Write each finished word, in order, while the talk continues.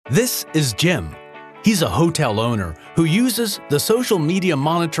This is Jim. He's a hotel owner who uses the social media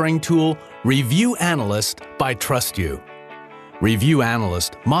monitoring tool Review Analyst by TrustYou. Review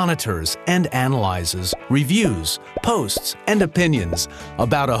Analyst monitors and analyzes reviews, posts, and opinions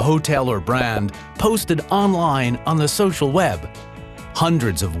about a hotel or brand posted online on the social web.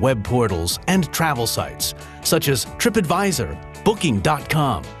 Hundreds of web portals and travel sites, such as TripAdvisor,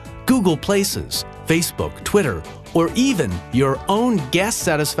 Booking.com, Google Places, Facebook, Twitter, or even your own guest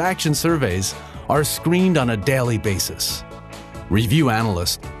satisfaction surveys are screened on a daily basis. Review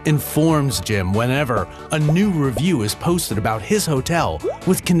Analyst informs Jim whenever a new review is posted about his hotel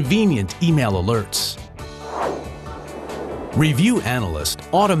with convenient email alerts. Review Analyst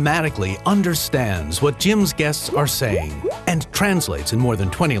automatically understands what Jim's guests are saying and translates in more than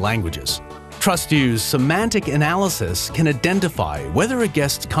 20 languages. TrustYou's semantic analysis can identify whether a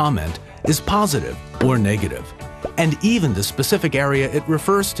guest's comment is positive or negative, and even the specific area it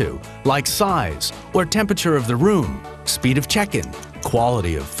refers to, like size or temperature of the room, speed of check-in,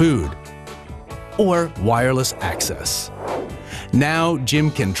 quality of food, or wireless access. Now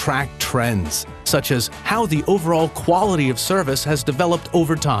Jim can track trends, such as how the overall quality of service has developed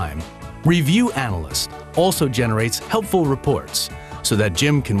over time. Review Analyst also generates helpful reports so that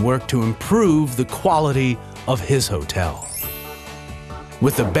Jim can work to improve the quality of his hotel.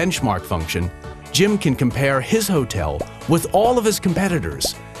 With the benchmark function, Jim can compare his hotel with all of his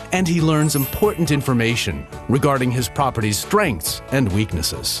competitors, and he learns important information regarding his property's strengths and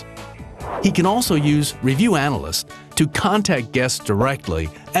weaknesses. He can also use Review Analyst to contact guests directly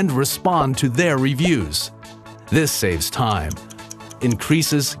and respond to their reviews. This saves time,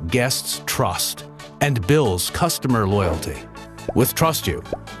 increases guests' trust, and builds customer loyalty. With TrustYou,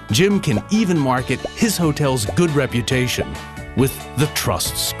 Jim can even market his hotel's good reputation with the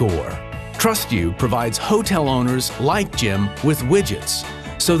Trust Score. TrustYou provides hotel owners like Jim with widgets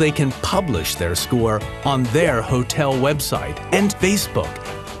so they can publish their score on their hotel website and Facebook,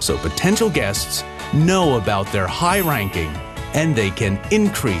 so potential guests know about their high ranking and they can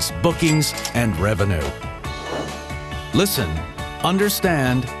increase bookings and revenue. Listen,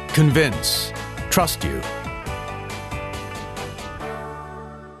 understand, convince. TrustYou.